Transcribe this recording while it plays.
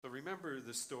remember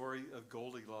the story of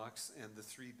Goldilocks and the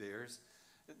three bears?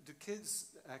 Do kids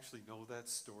actually know that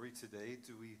story today?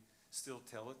 Do we still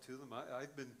tell it to them?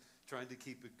 I've been trying to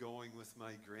keep it going with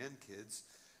my grandkids.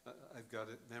 I've got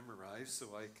it memorized so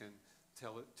I can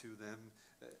tell it to them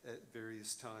at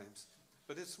various times.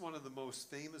 But it's one of the most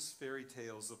famous fairy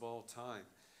tales of all time.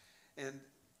 And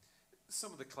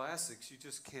some of the classics, you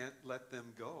just can't let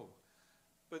them go.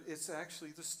 But it's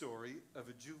actually the story of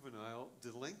a juvenile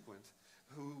delinquent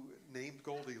who named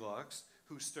Goldilocks,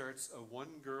 who starts a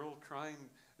one-girl crime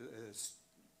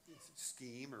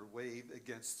scheme or wave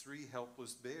against three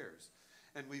helpless bears.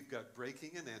 And we've got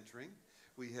breaking and entering,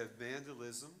 we have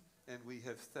vandalism, and we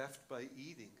have theft by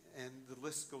eating, and the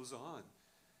list goes on.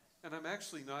 And I'm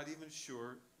actually not even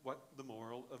sure what the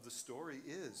moral of the story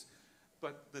is.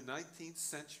 But the 19th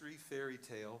century fairy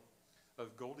tale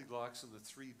of Goldilocks and the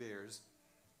Three Bears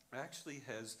actually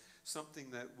has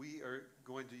something that we are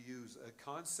going to use, a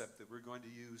concept that we're going to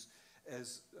use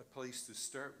as a place to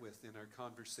start with in our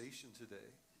conversation today.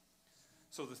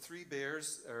 So the three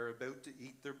bears are about to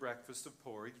eat their breakfast of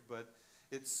porridge, but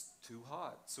it's too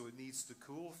hot, so it needs to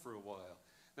cool for a while.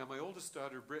 Now, my oldest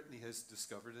daughter, Brittany, has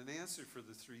discovered an answer for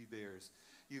the three bears.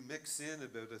 You mix in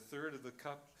about a third of a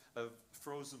cup of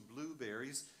frozen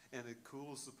blueberries, and it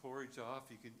cools the porridge off.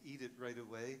 You can eat it right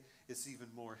away. It's even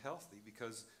more healthy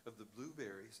because of the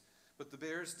blueberries. But the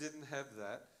bears didn't have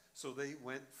that, so they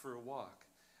went for a walk.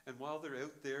 And while they're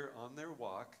out there on their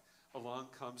walk, along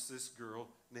comes this girl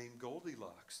named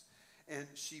Goldilocks, and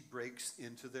she breaks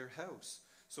into their house.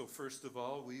 So first of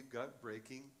all, we've got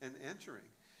breaking and entering.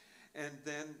 And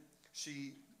then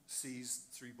she sees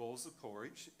three bowls of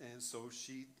porridge, and so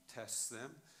she tests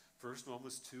them. First one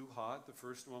was too hot, the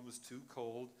first one was too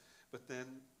cold, but then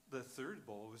the third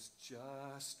bowl was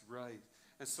just right.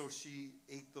 And so she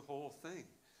ate the whole thing.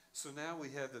 So now we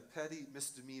have a petty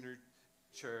misdemeanor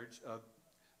charge of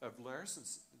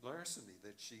larceny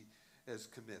that she has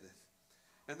committed.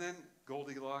 And then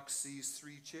Goldilocks sees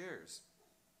three chairs,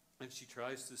 and she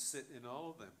tries to sit in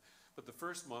all of them. But the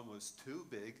first one was too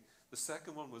big, the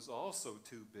second one was also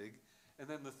too big, and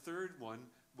then the third one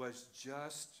was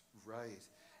just right.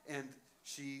 And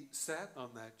she sat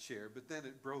on that chair, but then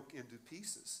it broke into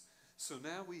pieces. So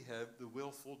now we have the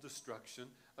willful destruction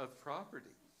of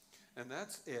property, and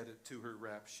that's added to her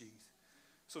rap sheet.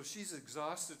 So she's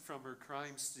exhausted from her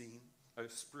crime spree.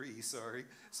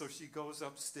 So she goes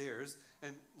upstairs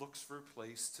and looks for a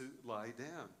place to lie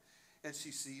down. And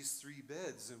she sees three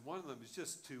beds, and one of them is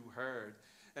just too hard.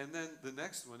 And then the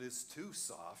next one is too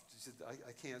soft. She said,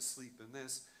 I can't sleep in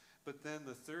this. But then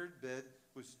the third bed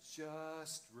was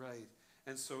just right.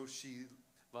 And so she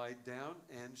lied down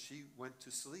and she went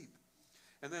to sleep.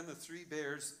 And then the three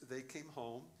bears, they came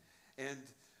home, and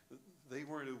they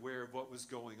weren't aware of what was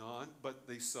going on, but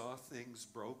they saw things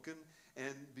broken.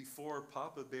 And before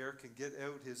Papa Bear can get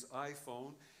out his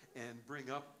iPhone and bring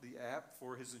up the app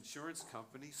for his insurance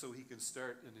company so he can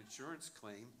start an insurance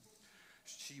claim,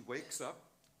 she wakes up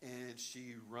and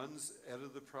she runs out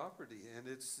of the property. And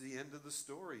it's the end of the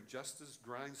story. Justice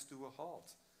grinds to a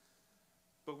halt.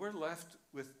 But we're left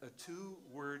with a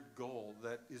two-word goal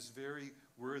that is very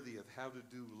worthy of how to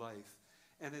do life.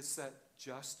 And it's that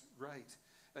just right.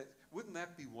 Wouldn't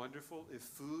that be wonderful if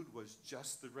food was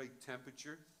just the right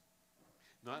temperature?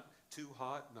 Not too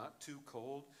hot, not too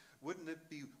cold. Wouldn't it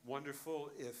be wonderful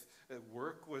if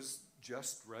work was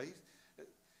just right?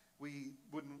 We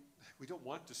don't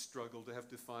want to struggle to have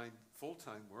to find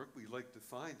full-time work. We like to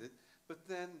find it. But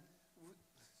then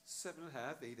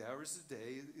 7.5, 8 hours a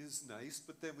day is nice,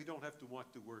 but then we don't have to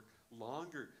want to work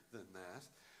longer than that.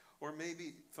 Or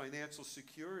maybe financial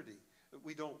security.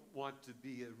 We don't want to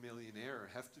be a millionaire or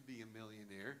have to be a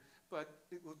millionaire, but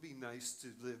it would be nice to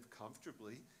live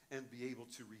comfortably and be able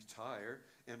to retire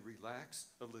and relax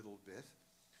a little bit.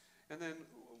 And then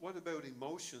what about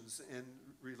emotions and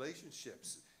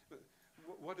relationships?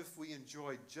 What if we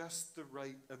enjoyed just the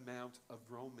right amount of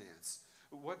romance?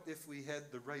 What if we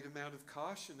had the right amount of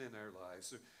caution in our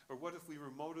lives? Or what if we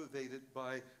were motivated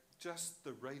by just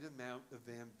the right amount of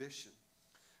ambition?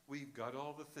 We've got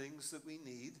all the things that we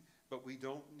need, but we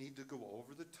don't need to go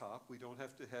over the top. We don't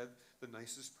have to have the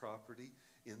nicest property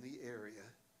in the area.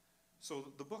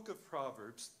 So the book of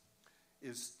Proverbs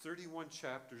is 31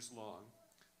 chapters long.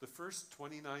 The first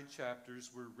 29 chapters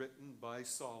were written by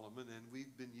Solomon, and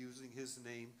we've been using his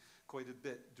name quite a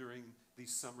bit during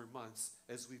these summer months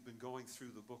as we've been going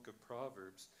through the book of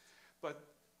Proverbs.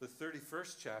 But the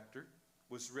 31st chapter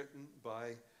was written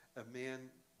by a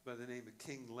man by the name of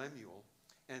King Lemuel,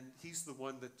 and he's the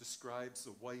one that describes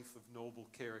a wife of noble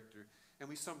character. And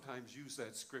we sometimes use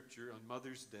that scripture on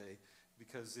Mother's Day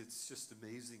because it's just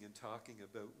amazing in talking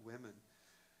about women.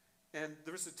 And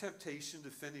there's a temptation to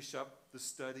finish up the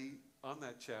study on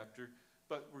that chapter,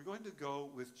 but we're going to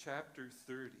go with chapter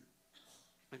 30.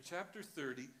 And chapter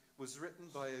 30 was written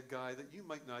by a guy that you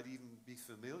might not even be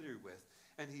familiar with,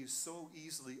 and he's so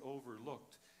easily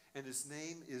overlooked. And his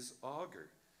name is Agur.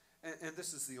 And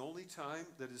this is the only time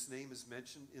that his name is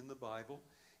mentioned in the Bible.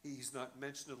 He's not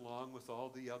mentioned along with all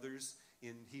the others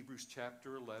in Hebrews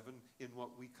chapter 11 in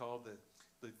what we call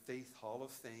the Faith Hall of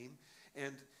Fame.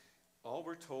 And all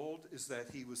we're told is that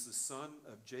he was the son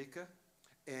of Jacob,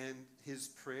 and his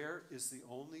prayer is the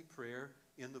only prayer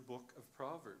in the book of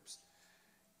Proverbs.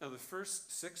 Now, the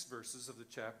first 6 verses of the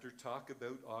chapter talk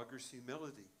about Agur's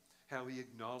humility, how he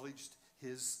acknowledged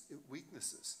his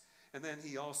weaknesses. And then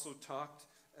he also talked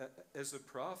as a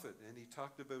prophet, and he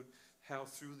talked about how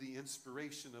through the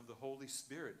inspiration of the Holy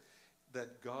Spirit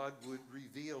that God would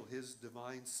reveal his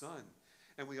divine Son.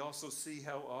 And we also see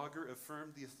how Agur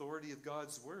affirmed the authority of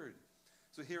God's word.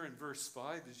 So here in verse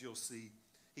 5, as you'll see,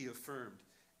 he affirmed,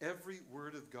 "Every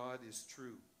word of God is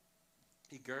true.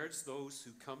 He guards those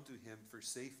who come to him for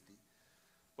safety."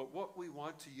 But what we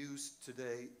want to use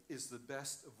today is the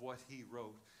best of what he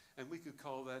wrote. And we could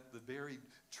call that the buried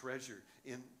treasure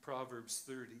in Proverbs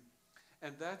 30.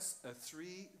 And that's a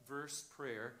 3-verse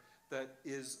prayer that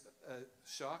is a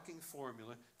shocking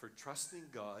formula for trusting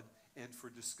God and for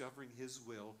discovering his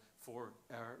will for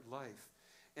our life.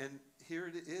 And here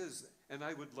it is. And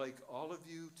I would like all of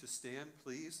you to stand,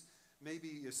 please.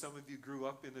 Maybe some of you grew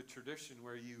up in a tradition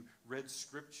where you read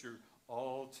scripture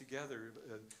all together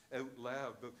out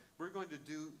loud. But we're going to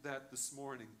do that this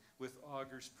morning with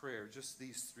Agur's prayer, just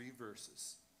these 3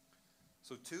 verses.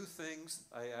 So 2 things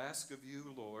I ask of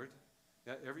you, Lord.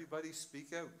 Now, everybody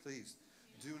speak out, please.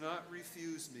 Do not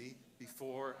refuse me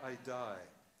before I die.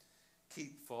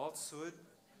 Keep falsehood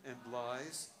and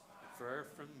lies far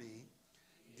from me.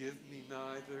 Give me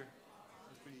neither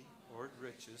poverty or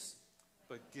riches,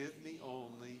 but give me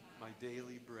only my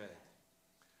daily bread.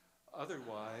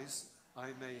 Otherwise,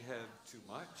 I may have too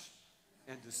much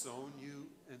and disown you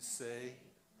and say,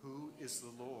 "Who is the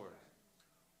Lord?"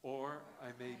 Or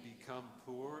I may become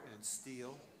poor and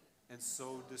steal and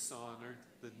so dishonor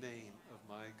the name of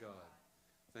my God.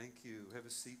 Thank you. Have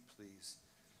a seat, please.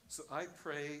 So I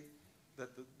pray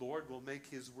that the Lord will make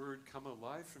his word come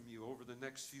alive from you over the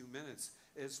next few minutes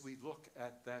as we look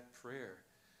at that prayer.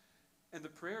 And the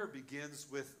prayer begins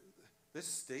with this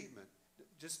statement.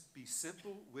 Just be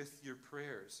simple with your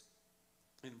prayers.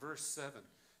 In verse 7,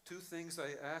 2 things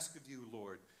I ask of you,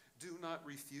 Lord. Do not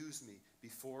refuse me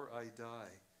before I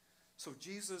die. So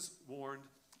Jesus warned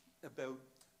about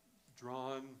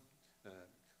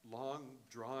long,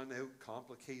 drawn-out,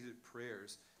 complicated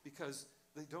prayers because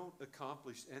they don't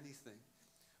accomplish anything.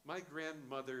 My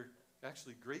grandmother,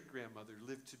 actually great-grandmother,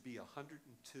 lived to be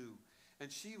 102,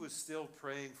 and she was still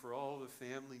praying for all the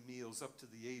family meals up to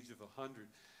the age of 100.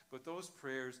 But those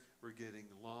prayers were getting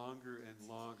longer and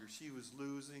longer. She was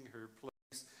losing her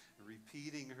place,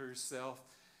 repeating herself.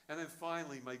 And then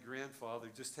finally, my grandfather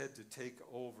just had to take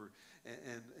over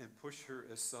and push her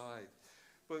aside.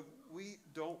 But we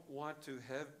don't want to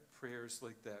have prayers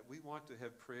like that. We want to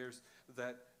have prayers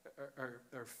that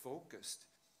are focused.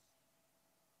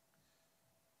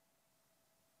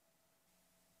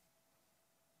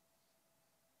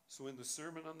 So in the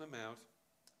Sermon on the Mount,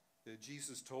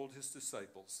 Jesus told his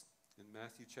disciples in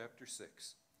Matthew chapter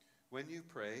 6, "When you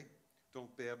pray,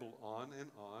 don't babble on and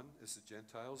on as the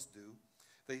Gentiles do.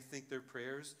 They think their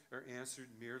prayers are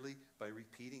answered merely by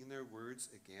repeating their words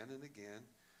again and again.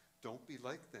 Don't be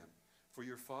like them, for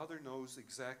your Father knows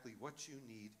exactly what you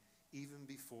need even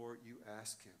before you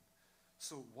ask him."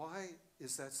 So why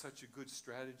is that such a good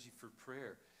strategy for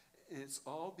prayer? And it's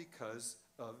all because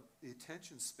of the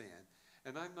attention span.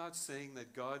 And I'm not saying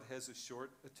that God has a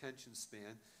short attention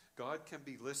span. God can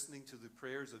be listening to the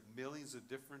prayers of millions of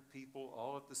different people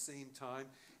all at the same time,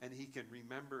 and he can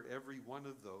remember every one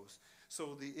of those.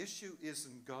 So the issue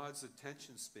isn't God's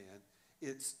attention span,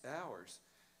 it's ours.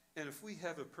 And if we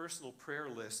have a personal prayer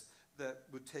list that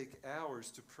would take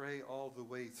hours to pray all the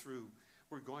way through,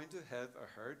 we're going to have a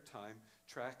hard time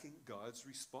tracking God's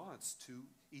response to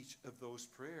each of those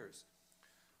prayers.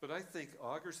 But I think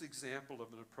Agur's example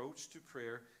of an approach to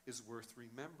prayer is worth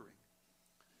remembering.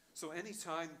 So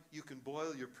anytime you can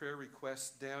boil your prayer requests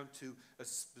down to a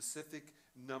specific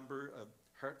number of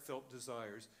heartfelt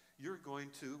desires, you're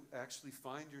going to actually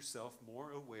find yourself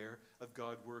more aware of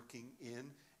God working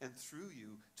in and through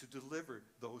you to deliver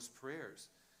those prayers.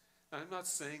 Now, I'm not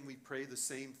saying we pray the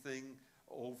same thing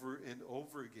over and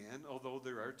over again, although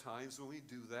there are times when we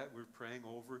do that. We're praying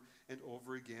over and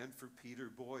over again for Peter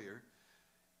Boyer.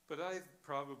 But I've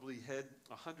probably had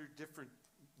 100 different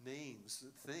names,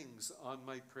 things on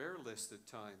my prayer list at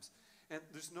times. And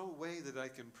there's no way that I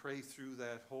can pray through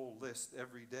that whole list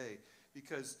every day,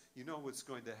 because you know what's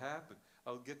going to happen.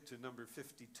 I'll get to number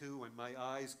 52 and my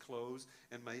eyes close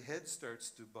and my head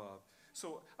starts to bob.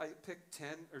 So I pick 10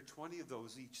 or 20 of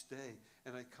those each day,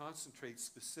 and I concentrate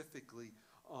specifically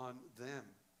on them.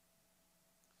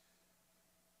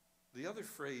 The other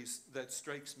phrase that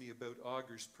strikes me about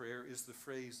Augur's prayer is the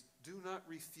phrase, "Do not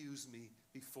refuse me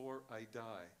before I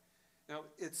die." Now,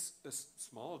 it's a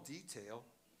small detail,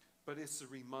 but it's a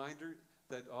reminder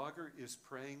that Augur is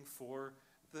praying for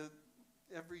the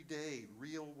everyday,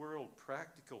 real-world,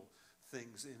 practical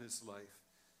things in his life.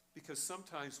 Because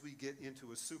sometimes we get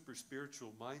into a super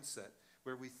spiritual mindset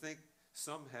where we think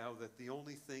somehow that the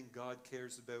only thing God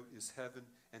cares about is heaven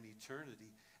and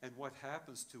eternity and what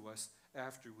happens to us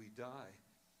after we die.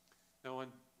 Now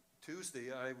on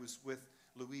Tuesday I was with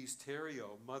Louise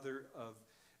Theriault, mother of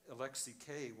Alexi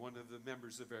Kay, one of the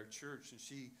members of our church, and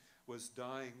she was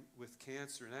dying with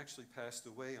cancer and actually passed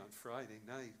away on Friday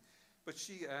night. But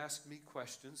she asked me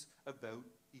questions about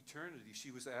eternity.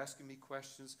 She was asking me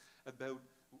questions about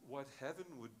what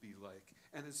heaven would be like,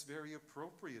 and it's very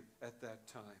appropriate at that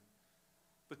time.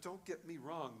 But don't get me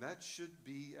wrong, that should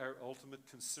be our ultimate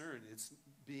concern. It's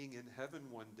being in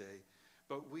heaven one day.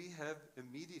 But we have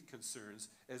immediate concerns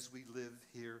as we live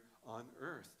here on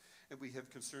earth. And we have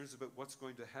concerns about what's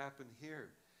going to happen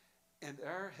here. And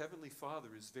our Heavenly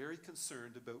Father is very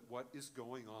concerned about what is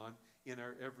going on in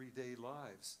our everyday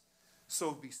lives.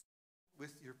 So be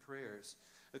with your prayers.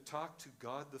 Talk to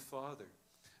God the Father.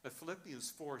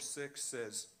 Philippians 4:6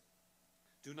 says,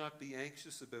 "Do not be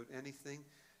anxious about anything,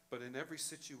 but in every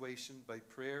situation, by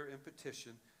prayer and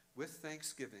petition, with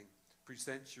thanksgiving,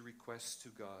 present your requests to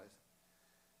God."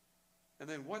 And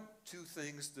then what two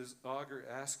things does Augur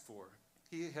ask for?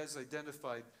 He has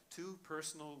identified two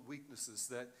personal weaknesses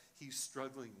that he's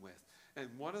struggling with.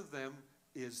 And one of them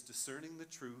is discerning the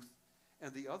truth,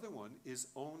 and the other one is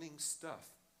owning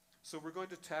stuff. So we're going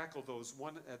to tackle those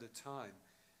one at a time.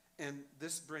 And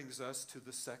this brings us to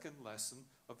the second lesson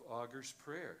of Augur's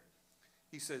prayer.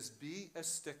 He says, "Be a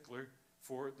stickler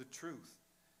for the truth."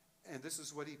 And this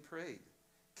is what he prayed.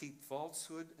 "Keep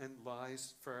falsehood and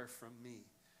lies far from me."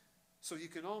 So you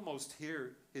can almost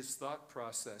hear his thought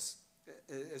process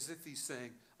as if he's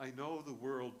saying, I know the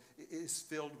world is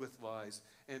filled with lies,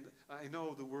 and I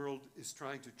know the world is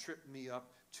trying to trip me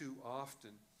up too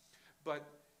often. But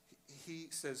he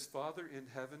says, "Father in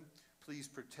heaven, please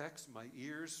protect my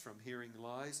ears from hearing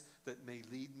lies that may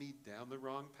lead me down the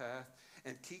wrong path,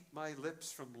 and keep my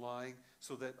lips from lying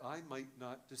so that I might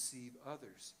not deceive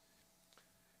others."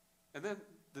 And then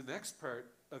the next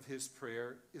part of his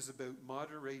prayer is about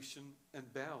moderation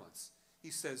and balance.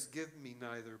 He says, "Give me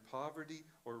neither poverty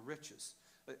or riches."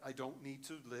 I don't need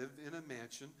to live in a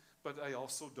mansion, but I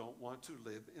also don't want to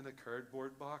live in a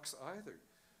cardboard box either.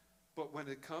 But when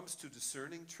it comes to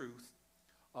discerning truth,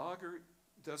 Augur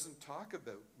doesn't talk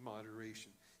about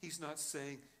moderation. He's not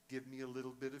saying, give me a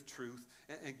little bit of truth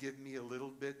and give me a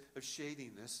little bit of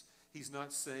shadiness. He's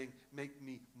not saying, make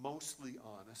me mostly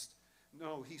honest.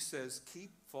 No, he says,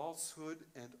 keep falsehood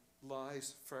and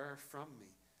lies far from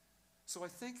me. So I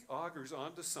think Augur's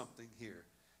onto something here,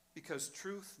 because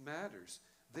truth matters.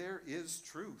 There is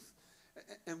truth.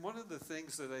 And one of the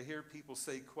things that I hear people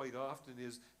say quite often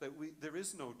is that there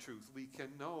is no truth. We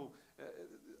can not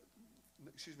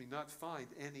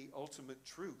find any ultimate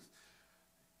truth.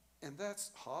 And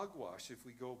that's hogwash if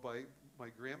we go by my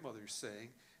grandmother's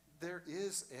saying. There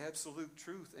is absolute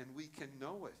truth, and we can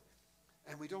know it.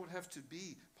 And we don't have to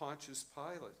be Pontius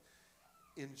Pilate.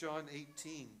 In John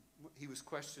 18, he was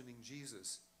questioning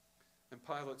Jesus. And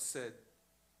Pilate said,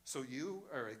 "So you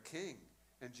are a king?"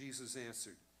 And Jesus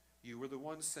answered, "You were the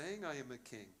one saying I am a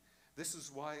king. This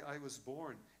is why I was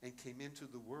born and came into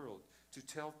the world, to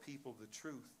tell people the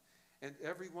truth. And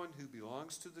everyone who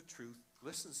belongs to the truth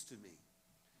listens to me."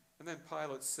 And then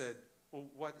Pilate said, "Well,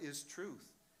 what is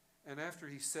truth?" And after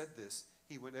he said this,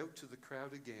 he went out to the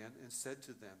crowd again and said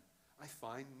to them, "I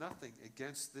find nothing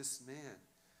against this man."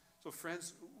 So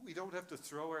friends, we don't have to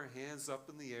throw our hands up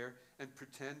in the air and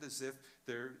pretend as if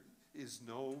there is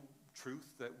no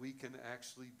truth that we can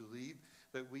actually believe,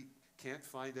 that we can't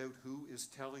find out who is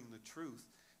telling the truth,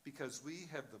 because we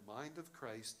have the mind of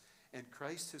Christ, and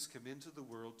Christ has come into the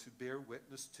world to bear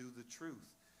witness to the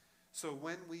truth. So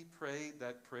when we pray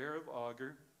that prayer of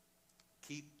Augur,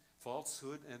 keep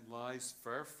falsehood and lies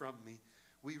far from me,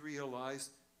 we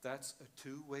realize that's a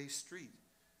two-way street.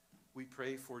 We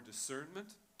pray for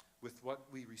discernment with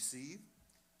what we receive,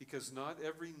 because not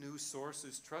every news source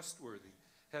is trustworthy.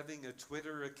 Having a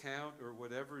Twitter account or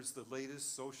whatever is the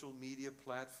latest social media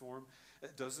platform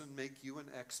doesn't make you an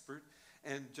expert.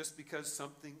 And just because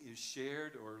something is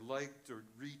shared or liked or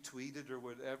retweeted or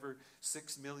whatever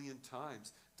 6 million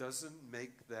times doesn't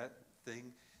make that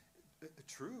thing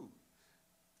true.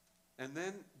 And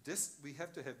then we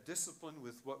have to have discipline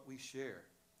with what we share,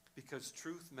 because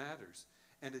truth matters.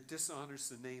 And it dishonors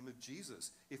the name of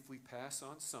Jesus if we pass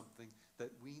on something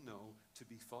that we know to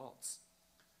be false.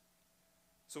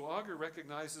 So Augur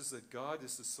recognizes that God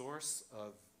is the source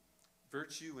of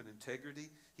virtue and integrity.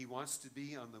 He wants to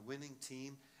be on the winning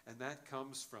team, and that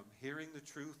comes from hearing the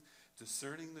truth,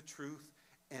 discerning the truth,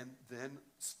 and then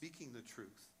speaking the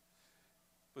truth.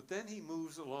 But then he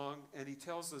moves along and he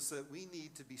tells us that we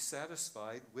need to be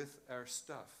satisfied with our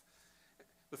stuff.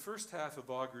 The first half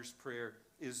of Augur's prayer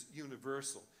is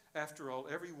universal. After all,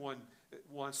 everyone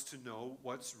wants to know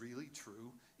what's really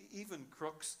true. Even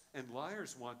crooks and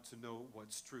liars want to know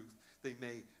what's truth. They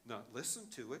may not listen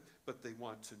to it, but they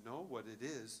want to know what it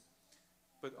is.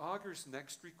 But Augur's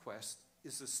next request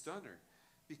is a stunner,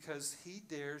 because he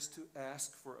dares to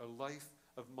ask for a life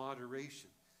of moderation.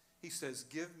 He says,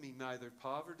 "Give me neither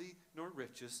poverty nor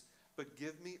riches, but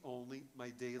give me only my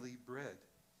daily bread."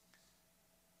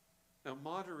 Now,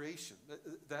 moderation,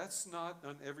 that's not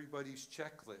on everybody's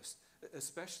checklist,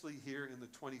 especially here in the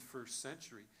 21st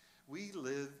century. We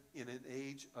live in an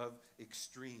age of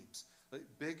extremes.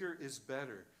 Bigger is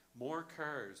better. More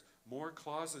cars, more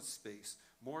closet space,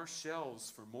 more shelves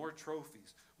for more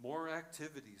trophies, more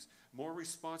activities, more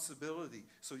responsibility,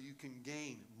 so you can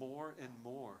gain more and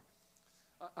more.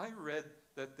 I read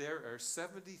that there are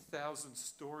 70,000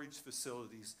 storage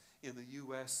facilities in the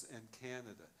US and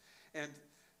Canada. And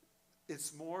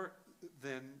it's more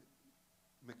than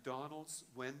McDonald's,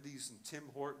 Wendy's, and Tim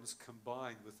Hortons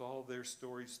combined with all their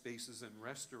storage spaces and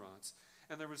restaurants.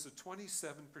 And there was a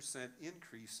 27%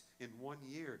 increase in 1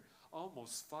 year.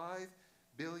 Almost $5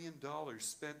 billion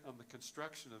spent on the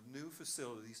construction of new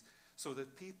facilities so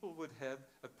that people would have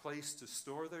a place to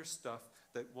store their stuff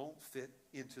that won't fit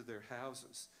into their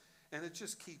houses. And it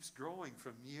just keeps growing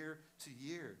from year to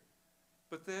year.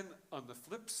 But then on the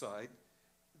flip side,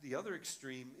 the other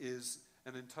extreme is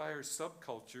an entire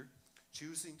subculture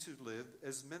choosing to live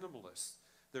as minimalists.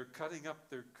 They're cutting up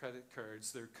their credit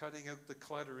cards. They're cutting out the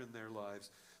clutter in their lives.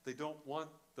 They don't want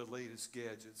the latest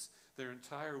gadgets. Their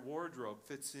entire wardrobe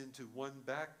fits into one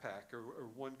backpack or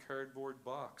one cardboard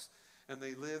box. And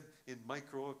they live in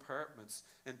micro apartments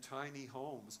and tiny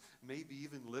homes, maybe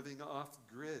even living off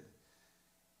grid.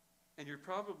 And you're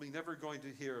probably never going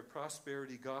to hear a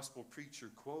prosperity gospel preacher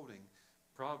quoting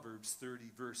Proverbs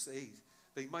 30, verse 8.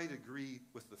 They might agree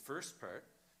with the first part,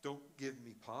 don't give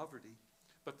me poverty.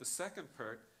 But the second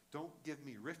part, don't give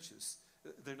me riches.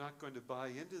 They're not going to buy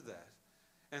into that.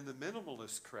 And the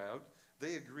minimalist crowd,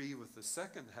 they agree with the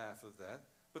second half of that,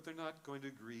 but they're not going to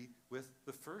agree with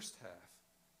the first half.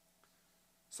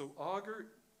 So Augur,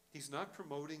 he's not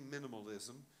promoting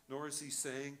minimalism, nor is he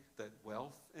saying that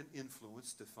wealth and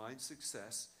influence define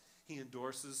success. He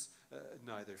endorses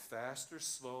neither fast or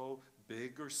slow,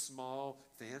 big or small,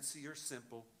 fancy or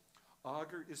simple.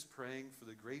 Augur is praying for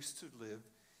the grace to live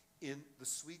in the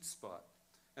sweet spot.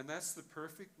 And that's the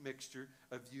perfect mixture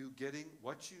of you getting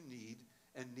what you need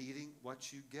and needing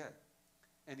what you get.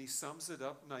 And he sums it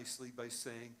up nicely by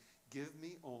saying, "Give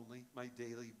me only my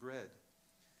daily bread."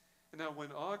 And now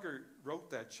when Augur wrote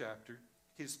that chapter,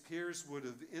 his peers would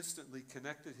have instantly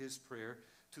connected his prayer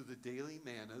to the daily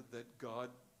manna that God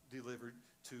delivered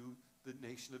to the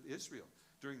nation of Israel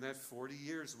during that 40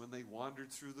 years when they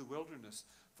wandered through the wilderness,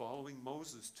 following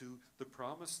Moses to the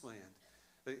promised land.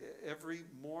 Every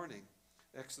morning,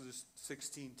 Exodus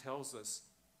 16 tells us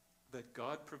that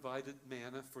God provided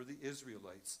manna for the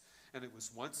Israelites. And it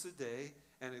was once a day,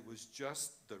 and it was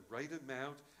just the right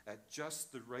amount at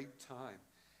just the right time.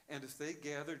 And if they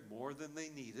gathered more than they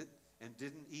needed and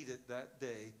didn't eat it that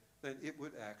day, then it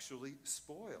would actually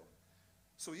spoil.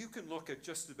 So you can look at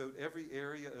just about every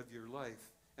area of your life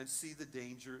and see the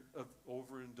danger of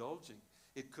overindulging.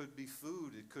 It could be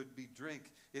food, it could be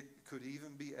drink, it could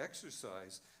even be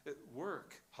exercise,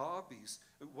 work, hobbies,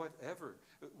 whatever.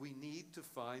 We need to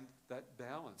find that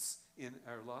balance in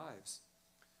our lives.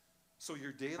 So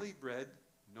your daily bread,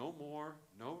 no more,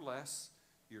 no less.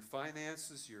 Your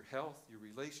finances, your health, your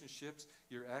relationships,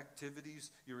 your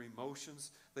activities, your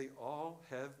emotions, they all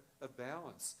have a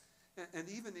balance. And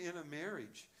even in a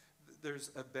marriage, there's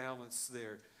a balance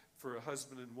there for a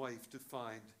husband and wife to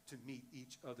find to meet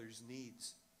each other's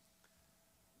needs.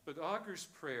 But Augur's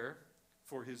prayer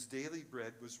for his daily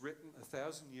bread was written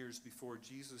 1,000 years before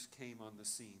Jesus came on the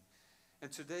scene.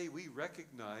 And today we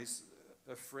recognize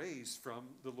a phrase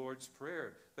from the Lord's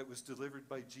Prayer that was delivered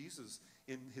by Jesus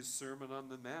in his Sermon on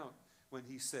the Mount when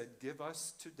he said, "Give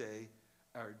us today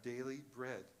our daily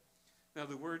bread." Now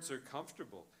the words are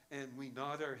comfortable, and we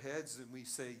nod our heads and we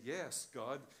say, "Yes,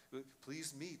 God,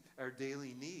 please meet our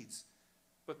daily needs."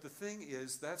 But the thing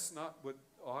is, that's not what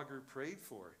Augur prayed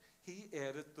for. He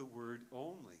added the word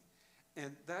 "only."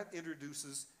 And that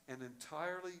introduces an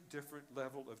entirely different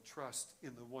level of trust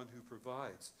in the one who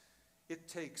provides. It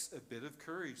takes a bit of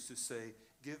courage to say,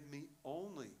 "Give me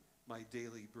only my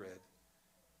daily bread."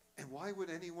 And why would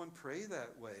anyone pray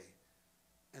that way?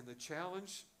 And the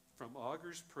challenge from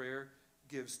Augur's prayer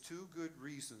gives two good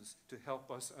reasons to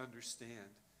help us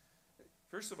understand.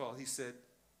 First of all, he said,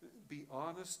 be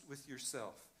honest with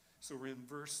yourself. So we're in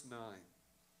verse 9.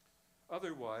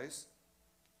 "Otherwise,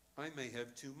 I may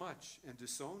have too much and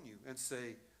disown you and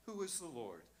say, 'Who is the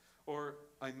Lord?' Or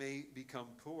I may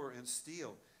become poor and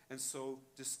steal, and so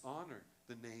dishonor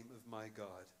the name of my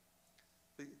God."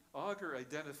 The Augur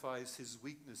identifies his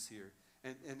weakness here,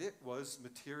 and it was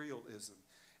materialism,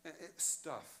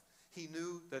 stuff. He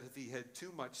knew that if he had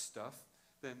too much stuff,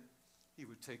 then he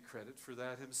would take credit for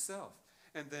that himself.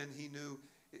 And then he knew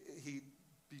he'd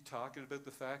be talking about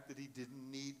the fact that he didn't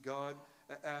need God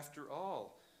after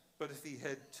all. But if he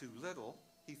had too little,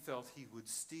 he felt he would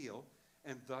steal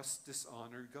and thus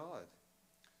dishonor God.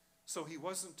 So he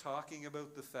wasn't talking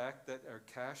about the fact that our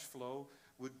cash flow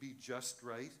would be just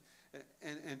right.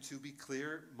 And to be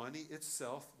clear, money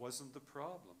itself wasn't the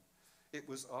problem. It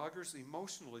was Augur's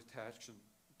emotional attachment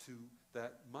to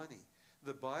that money.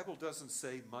 The Bible doesn't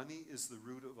say money is the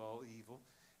root of all evil.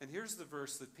 And here's the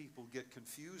verse that people get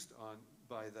confused on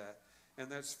by that.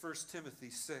 And that's 1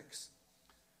 Timothy 6.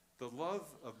 "The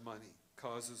love of money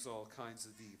causes all kinds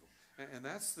of evil." And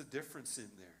that's the difference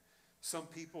in there. Some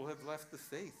people have left the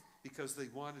faith because they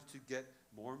wanted to get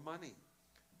more money,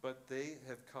 but they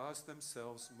have caused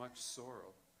themselves much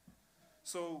sorrow.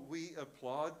 So we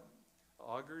applaud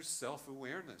Augur's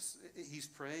self-awareness. He's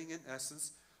praying in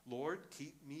essence, "Lord,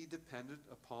 keep me dependent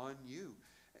upon you."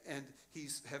 And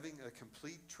he's having a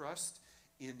complete trust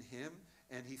in him,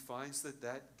 and he finds that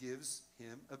that gives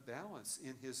him a balance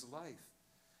in his life.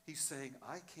 He's saying,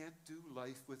 "I can't do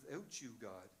life without you,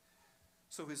 God."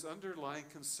 So his underlying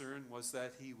concern was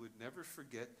that he would never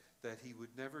forget, that he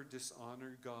would never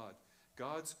dishonor God.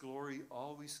 God's glory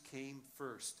always came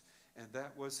first, and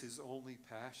that was his only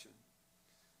passion.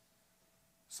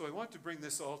 So I want to bring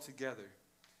this all together.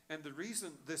 And the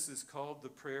reason this is called the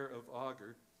prayer of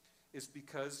Augur is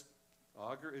because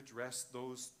Augur addressed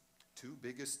those two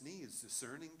biggest needs,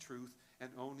 discerning truth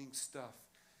and owning stuff.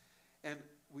 And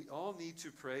we all need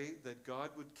to pray that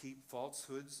God would keep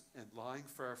falsehoods and lying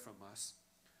far from us.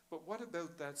 But what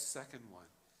about that second one?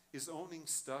 Is owning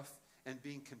stuff and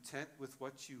being content with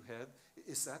what you have,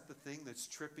 is that the thing that's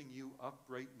tripping you up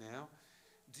right now?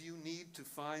 Do you need to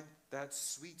find that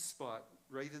sweet spot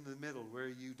right in the middle where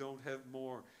you don't have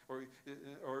more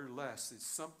or less? It's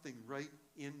something right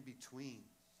in between.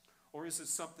 Or is it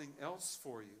something else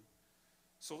for you?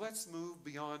 So let's move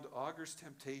beyond Augur's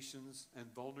temptations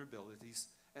and vulnerabilities,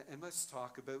 and let's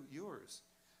talk about yours.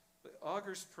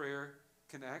 Augur's prayer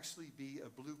can actually be a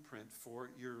blueprint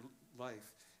for your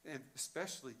life, and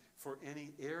especially for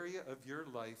any area of your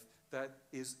life that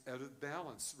is out of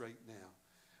balance right now.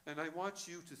 And I want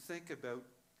you to think about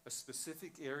a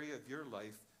specific area of your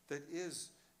life that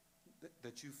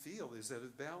you feel is out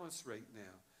of balance right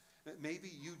now. Maybe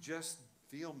you just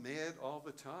feel mad all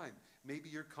the time. Maybe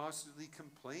you're constantly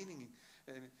complaining,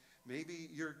 and maybe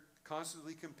you're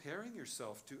constantly comparing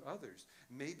yourself to others.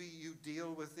 Maybe you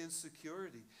deal with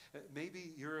insecurity.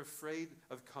 Maybe you're afraid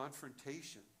of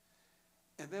confrontation.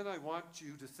 And then I want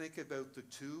you to think about the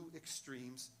two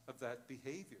extremes of that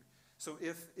behavior. So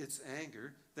if it's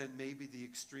anger, then maybe the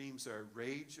extremes are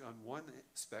rage on one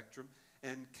spectrum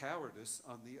and cowardice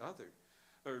on the other.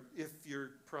 Or if your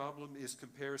problem is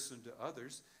comparison to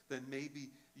others, then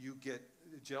maybe you get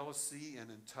jealousy and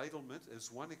entitlement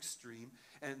as one extreme,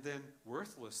 and then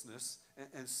worthlessness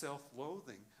and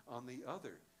self-loathing on the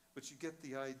other. But you get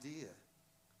the idea.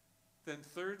 Then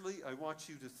thirdly, I want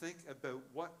you to think about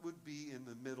what would be in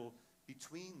the middle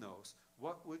between those.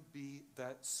 What would be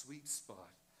that sweet spot?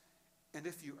 And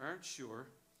if you aren't sure,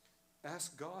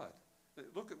 ask God.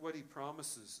 Look at what he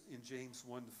promises in James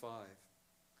 1:5.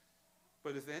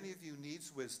 "But if any of you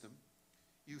needs wisdom,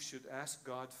 you should ask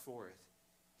God for it.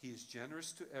 He is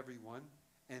generous to everyone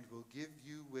and will give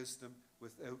you wisdom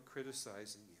without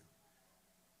criticizing you."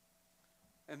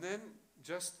 And then,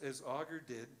 just as Augur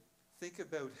did, think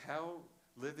about how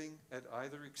living at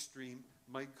either extreme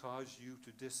might cause you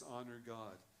to dishonor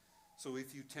God. So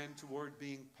if you tend toward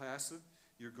being passive,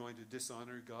 you're going to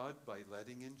dishonor God by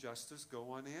letting injustice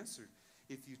go unanswered.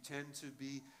 If you tend to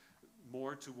be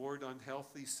more toward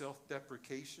unhealthy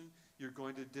self-deprecation, you're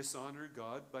going to dishonor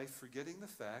God by forgetting the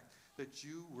fact that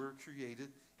you were created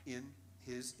in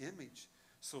his image.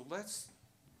 So let's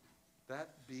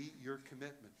that be your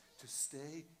commitment, to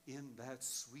stay in that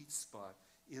sweet spot,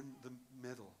 in the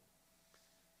middle.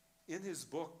 In his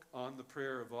book on the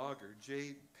prayer of Augur,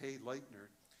 J. Pay Leitner,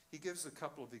 he gives a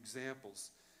couple of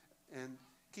examples. And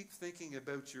keep thinking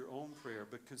about your own prayer,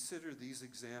 but consider these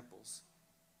examples.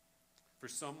 For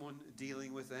someone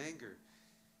dealing with anger,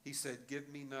 he said, give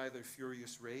me neither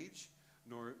furious rage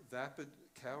nor vapid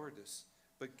cowardice,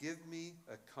 but give me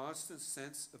a constant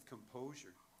sense of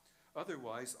composure.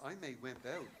 Otherwise, I may wimp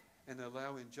out and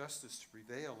allow injustice to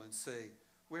prevail and say,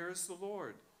 where is the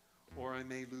Lord? Or I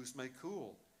may lose my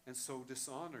cool and so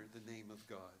dishonor the name of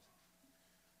God.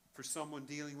 For someone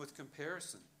dealing with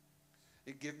comparison,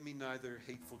 it give me neither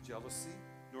hateful jealousy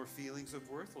nor feelings of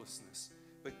worthlessness,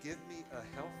 but give me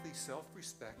a healthy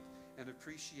self-respect and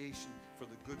appreciation for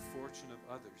the good fortune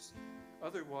of others.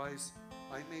 Otherwise,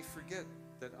 I may forget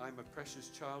that I'm a precious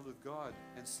child of God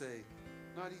and say,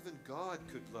 not even God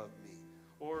could love me.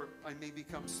 Or I may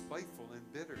become spiteful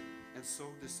and bitter and so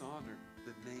dishonor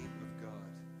the name of God.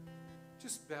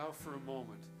 Just bow for a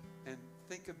moment and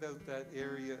think about that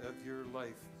area of your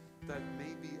life that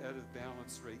may be out of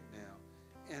balance right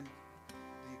now, and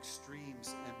the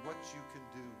extremes and what you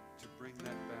can do to bring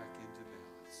that back into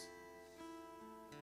balance.